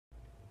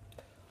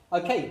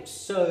Okay,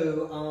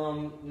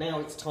 so now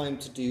it's time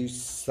to do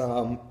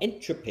some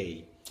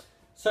entropy.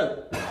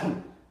 So,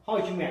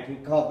 hydrogen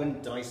reacting with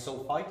carbon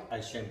disulfide,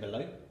 as shown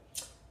below,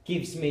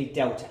 gives me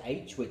delta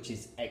H, which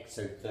is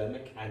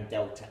exothermic, and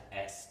delta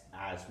S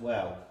as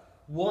well.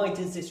 Why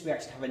does this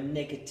reaction have a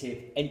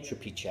negative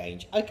entropy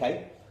change?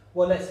 Okay,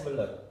 well let's have a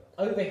look.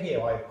 Over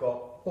here I've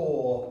got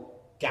four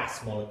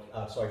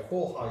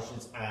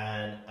hydrogens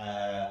and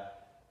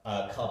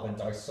carbon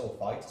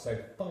disulfide,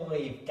 so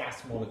 5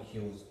 gas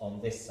molecules on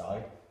this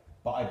side,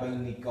 but I've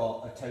only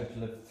got a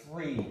total of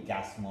 3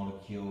 gas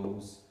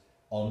molecules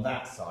on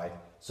that side.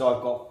 So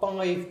I've got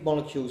 5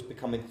 molecules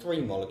becoming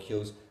 3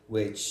 molecules,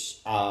 which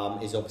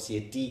is obviously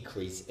a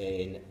decrease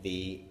in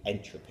the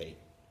entropy.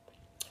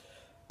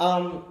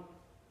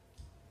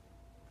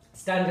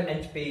 Standard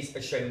entropies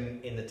are shown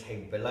in the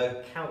table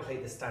below.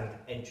 Calculate the standard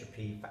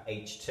entropy for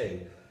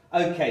H2.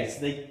 Okay,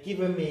 so they've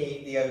given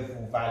me the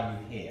overall value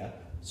here.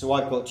 So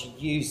I've got to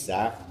use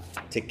that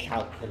to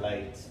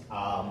calculate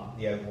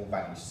the overall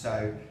value.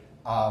 So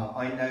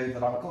I know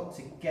that I've got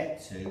to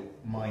get to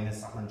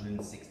minus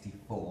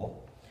 164,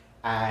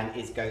 and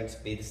it's going to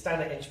be the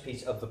standard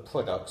entropies of the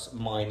products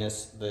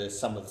minus the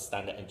sum of the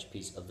standard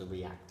entropies of the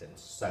reactants.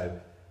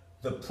 So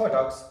the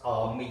products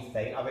are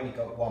methane. I've only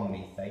got 1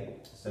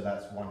 methane, so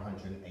that's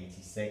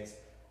 186,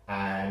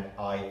 and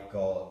I've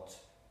got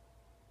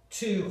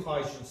 2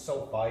 hydrogen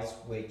sulfides,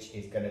 which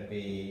is going to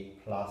be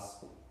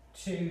plus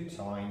 2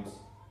 times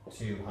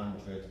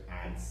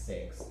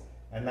 206,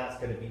 and that's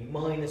going to be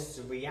minus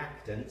the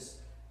reactants.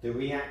 The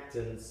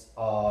reactants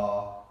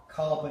are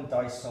carbon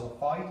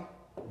disulfide,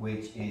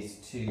 which is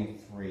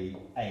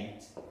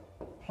 238,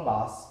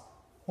 plus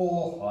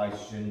 4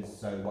 hydrogens,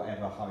 so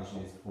whatever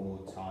hydrogen is 4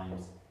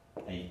 times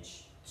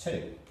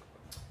H2.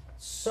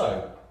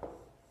 So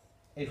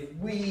if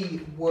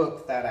we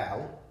work that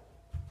out,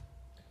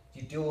 if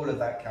you do all of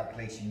that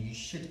calculation, you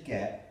should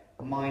get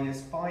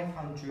minus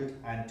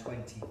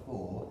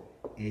 524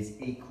 is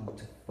equal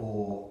to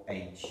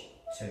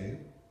 4H2.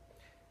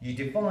 You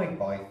divide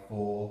by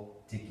 4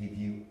 to give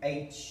you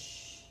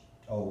it's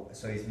equal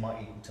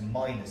to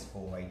minus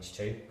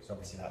 4H2, because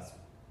obviously that's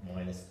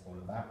minus all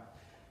of that.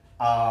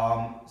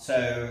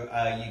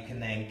 You can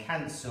then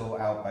cancel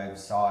out both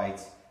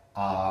sides.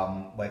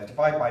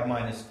 Divide by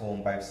minus 4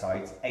 on both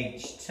sides.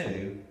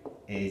 H2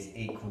 is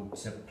equal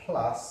to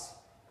plus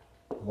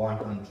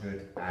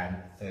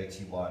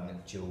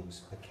 131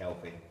 joules per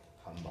Kelvin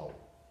per mole.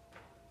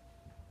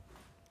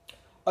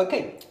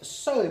 Okay,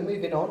 so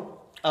moving on.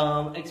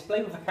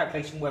 Explain with a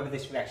calculation whether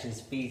this reaction is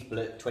feasible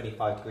at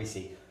 25 degrees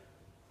C.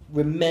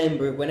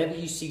 Remember, whenever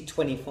you see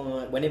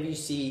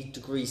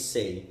degrees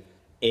C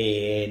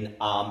in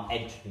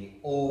entropy,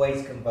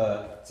 always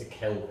convert to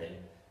Kelvin.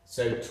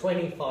 So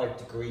 25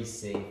 degrees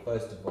C,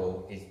 first of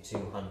all, is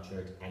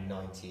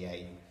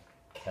 298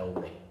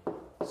 Kelvin.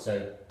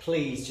 So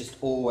please just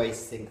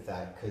always think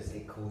that, because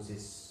it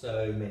causes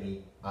so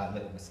many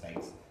little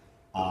mistakes,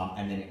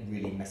 and then it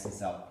really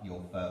messes up your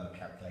further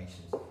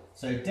calculations.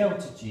 So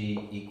delta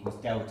G equals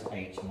delta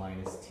H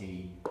minus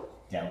T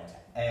delta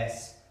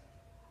S.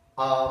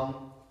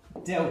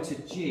 Delta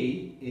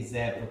G is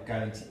therefore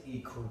going to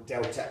equal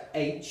delta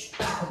H,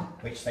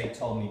 which they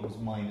told me was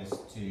minus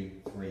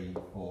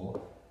 234,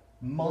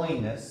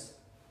 minus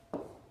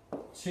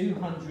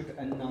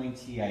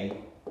 298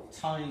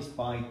 times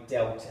by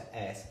delta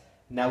S.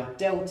 Now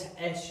delta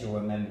S, you'll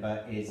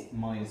remember, is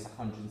minus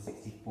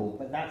 164,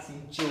 but that's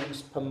in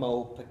joules per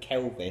mole per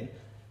Kelvin.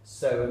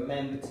 So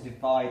remember to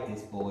divide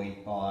this boy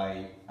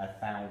by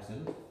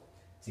 1,000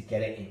 to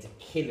get it into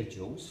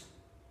kilojoules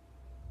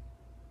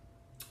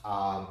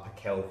per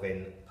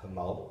Kelvin per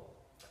mole.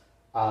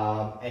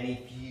 And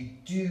if you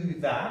do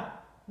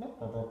that,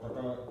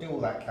 do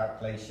all that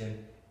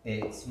calculation,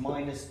 it's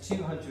minus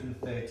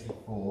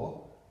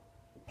 234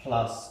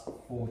 plus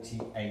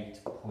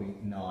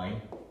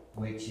 48.9,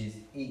 which is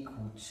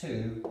equal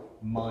to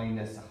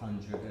minus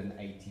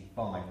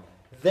 185.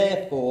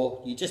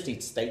 Therefore, you just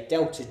need to state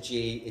delta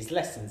G is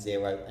less than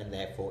 0, and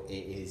therefore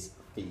it is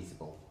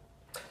feasible.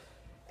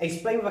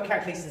 Explain with a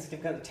calculation the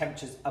significant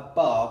temperatures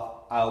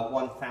above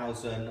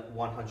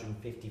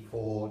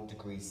 1154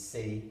 degrees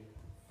C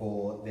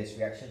for this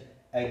reaction.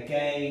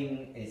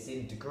 Again, it's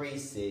in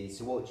degrees C,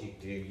 so what you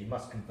do, you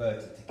must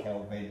convert it to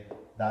Kelvin.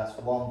 That's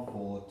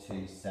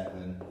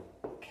 1427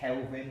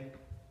 Kelvin.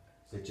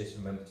 So just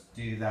remember to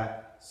do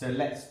that. So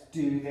let's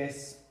do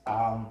this.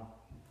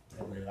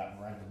 Get rid of that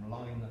random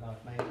line that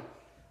I've made.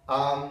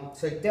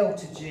 So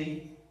delta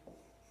G,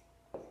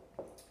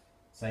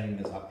 same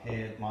as up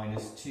here,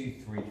 minus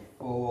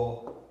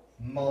 234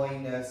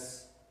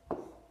 minus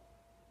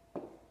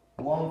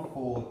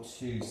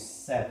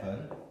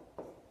 1427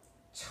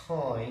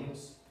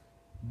 times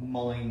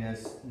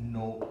minus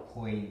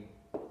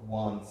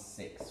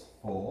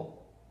 0.164,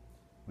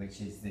 which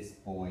is this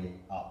boy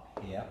up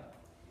here.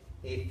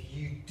 If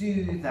you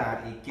do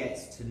that, it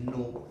gets to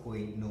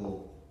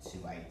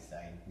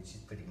 0.028, which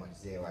is pretty much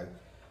 0.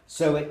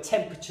 So at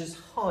temperatures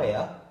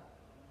higher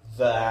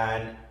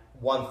than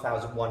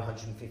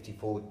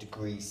 1154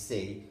 degrees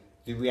C,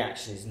 the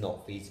reaction is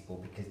not feasible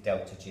because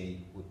delta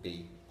G would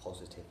be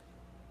positive.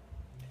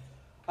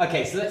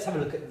 Okay, so let's have a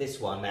look at this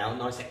one now,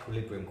 nice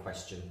equilibrium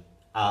question.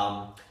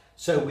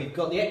 So we've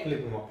got the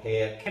equilibrium up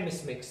here,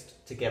 chemists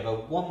mixed together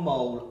 1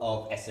 mole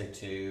of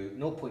SO2,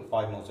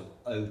 0.5 moles of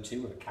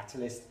O2 with a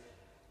catalyst,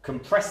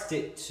 compressed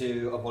it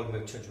to a volume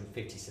of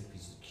 250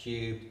 centimeters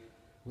cubed,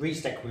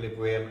 reached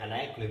equilibrium, and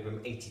at equilibrium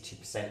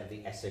 82% of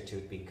the SO2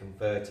 had been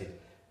converted.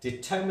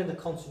 Determine the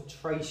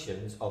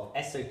concentrations of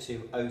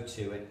SO2,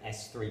 O2 and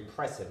S3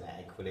 present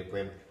at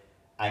equilibrium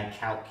and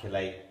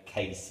calculate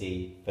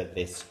Kc for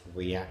this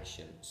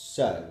reaction.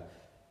 So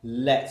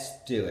let's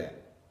do it.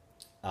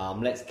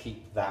 Let's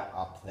keep that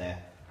up there.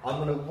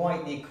 I'm going to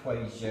write the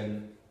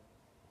equation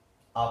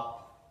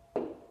up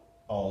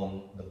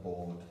on the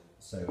board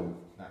so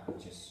that will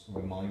just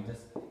remind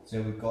us.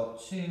 So we've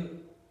got 2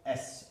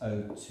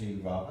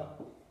 SO2 rather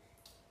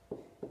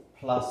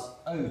plus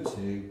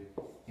O2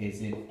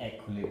 is in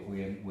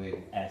equilibrium with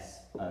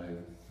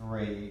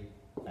SO3,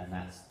 and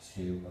that's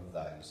 2 of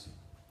those.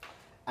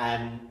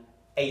 And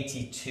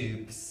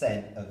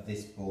 82% of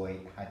this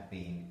boy had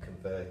been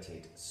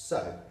converted.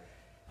 So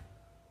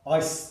I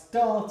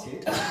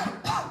started,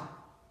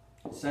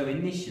 so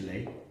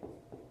initially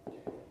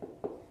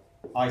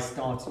I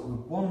started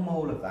with 1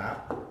 mole of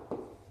that,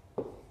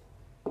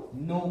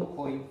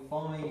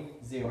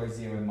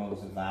 0.500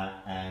 moles of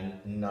that, and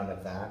none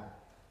of that.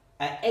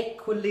 At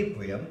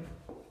equilibrium,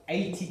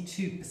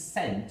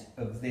 82%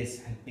 of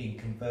this had been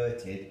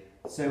converted.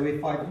 So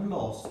if I've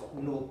lost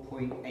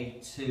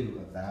 0.82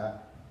 of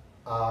that,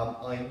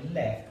 I'm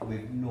left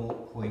with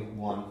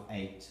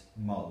 0.18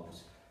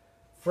 moles.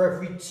 For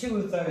every 2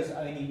 of those,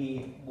 I only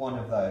need 1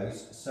 of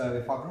those. So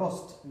if I've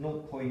lost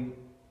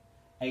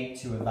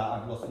 0.82 of that,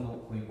 I've lost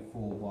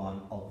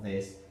 0.41 of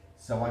this.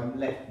 So I'm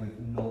left with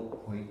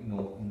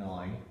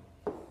 0.09.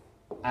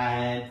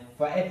 And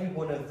for every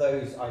 1 of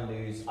those I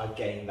lose, I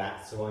gain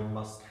that. So I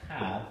must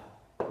have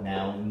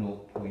now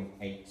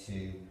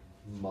 0.82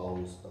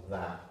 moles of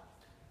that.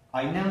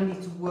 I now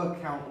need to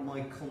work out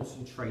my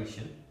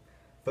concentration.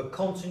 For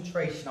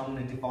concentration, I'm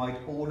going to divide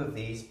all of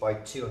these by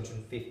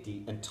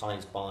 250 and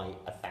times by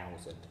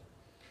 1,000.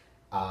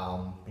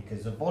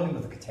 Because the volume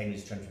of the container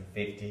is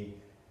 250,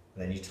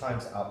 and then you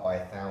times it up by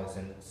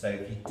 1,000. So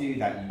if you do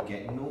that, you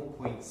get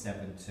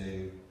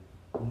 0.72,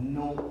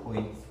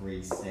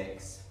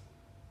 0.36,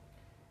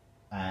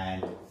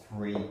 and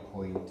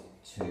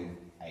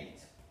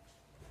 3.28.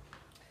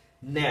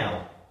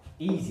 Now,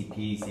 easy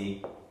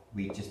peasy,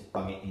 we just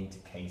bung it into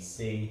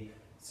Kc.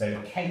 So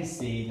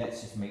Kc,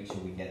 let's just make sure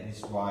we get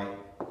this right,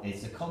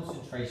 is the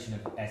concentration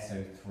of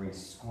SO3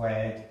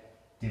 squared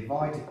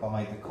divided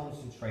by the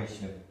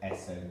concentration of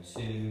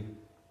SO2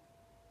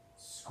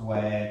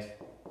 squared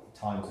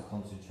times the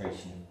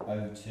concentration of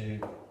O2.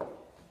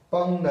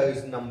 Bung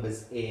those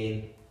numbers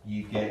in,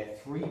 you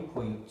get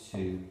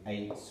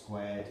 3.28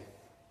 squared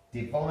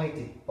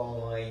divided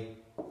by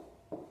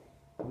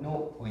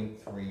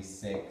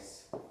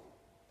 0.36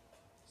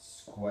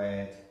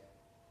 squared.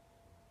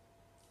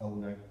 Oh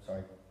no,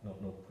 sorry,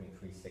 not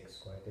 0.36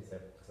 squared, is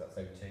it? Because that's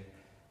O2.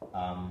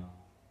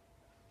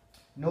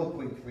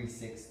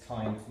 0.36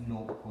 times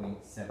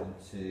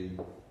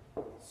 0.72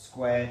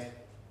 squared.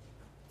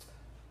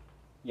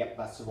 Yep,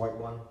 that's the right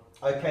one.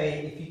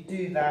 Okay, if you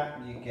do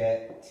that, you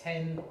get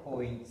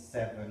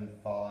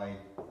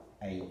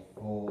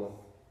 10.7584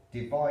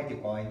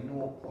 divided by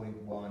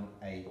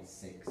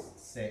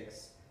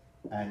 0.1866,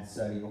 and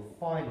so your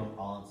final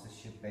answer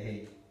should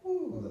be,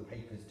 ooh, the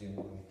paper's doing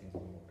everything,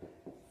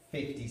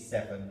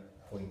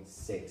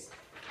 57.6.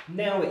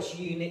 Now it's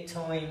unit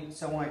time,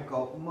 so I've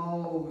got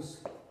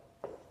moles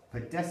per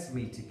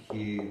decimeter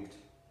cubed,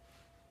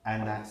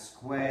 and that's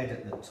squared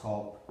at the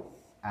top,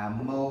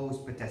 and moles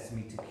per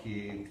decimeter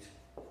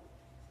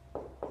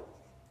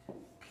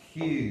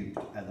cubed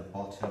at the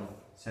bottom.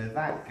 So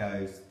that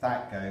goes,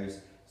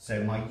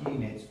 so my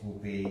units will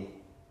be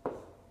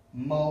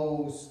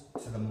moles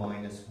to the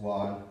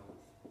 -1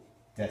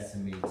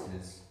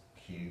 decimeters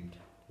cubed,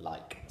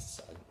 like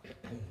so.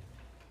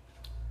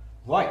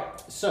 Right,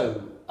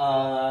 so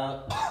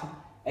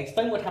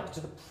explain what happened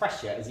to the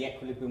pressure as the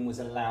equilibrium was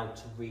allowed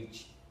to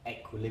reach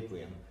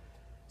equilibrium.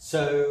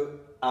 So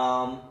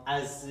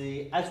as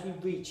we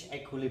reach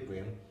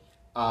equilibrium,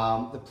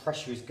 the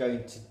pressure is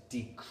going to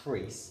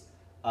decrease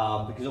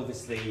because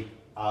obviously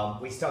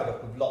we started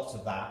off with lots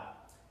of that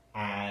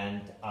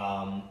and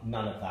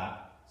none of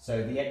that.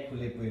 So the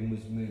equilibrium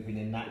was moving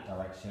in that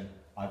direction.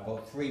 I've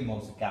got 3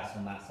 moles of gas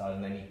on that side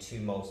and only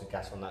 2 moles of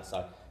gas on that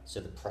side,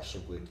 so the pressure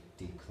would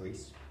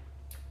decrease.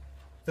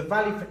 The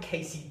value for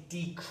Kc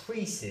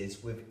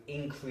decreases with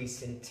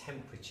increase in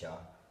temperature.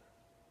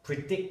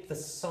 Predict the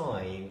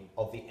sign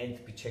of the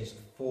enthalpy change of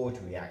the forward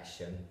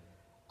reaction.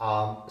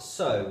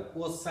 So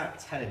what's that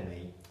telling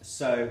me?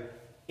 So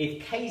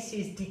if Kc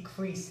is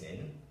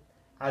decreasing,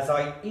 as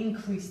I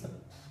increase the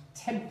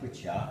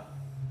temperature,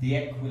 the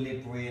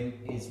equilibrium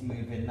is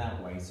moving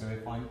that way. So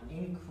if I'm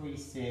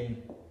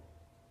increasing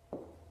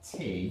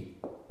T,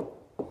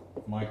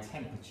 my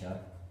temperature,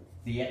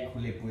 the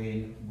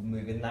equilibrium will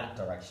move in that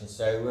direction.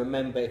 So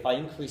remember, if I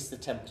increase the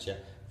temperature,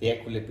 the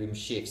equilibrium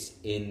shifts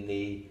in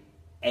the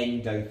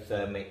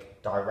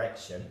endothermic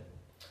direction.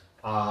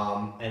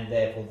 And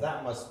therefore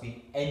that must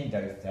be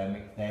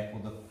endothermic,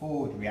 therefore the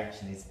forward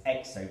reaction is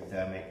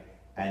exothermic,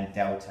 and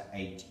delta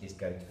H is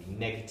going to be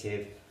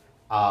negative.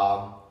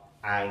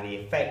 And the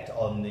effect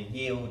on the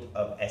yield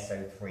of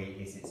SO3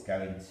 is it's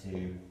going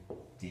to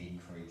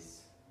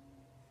decrease.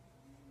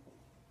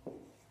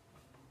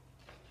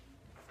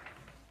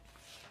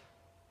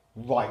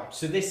 Right,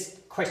 so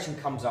this question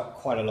comes up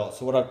quite a lot,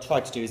 so what I've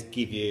tried to do is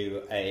give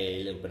you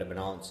a little bit of an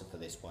answer for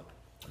this one.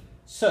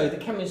 So the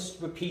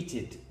chemist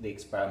repeated the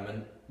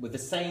experiment with the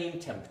same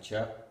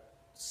temperature,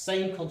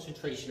 same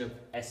concentration of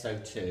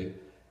SO2,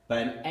 but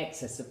an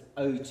excess of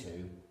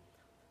O2.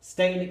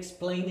 Stay and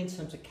explain in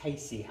terms of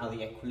Kc how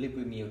the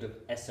equilibrium yield of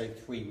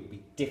SO3 would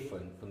be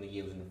different from the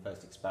yield in the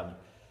first experiment.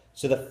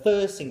 So the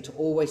first thing to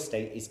always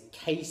state is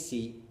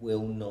Kc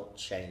will not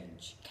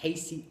change.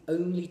 Kc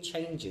only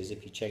changes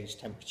if you change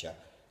temperature.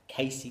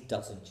 Kc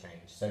doesn't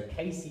change. So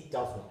Kc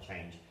does not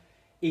change.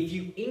 If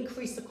you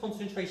increase the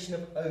concentration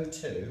of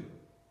O2,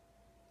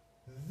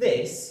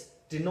 this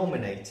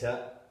denominator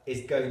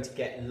is going to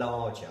get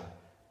larger,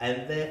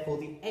 and therefore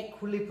the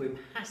equilibrium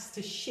has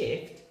to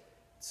shift.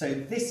 So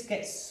this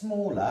gets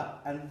smaller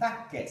and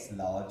that gets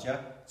larger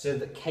so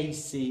that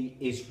Kc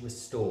is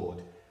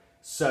restored.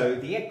 So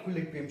the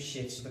equilibrium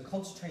shifts, so the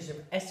concentration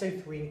of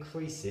SO3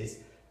 increases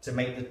to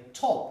make the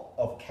top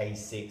of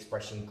Kc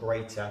expression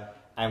greater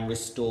and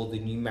restore the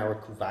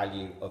numerical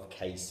value of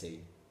Kc.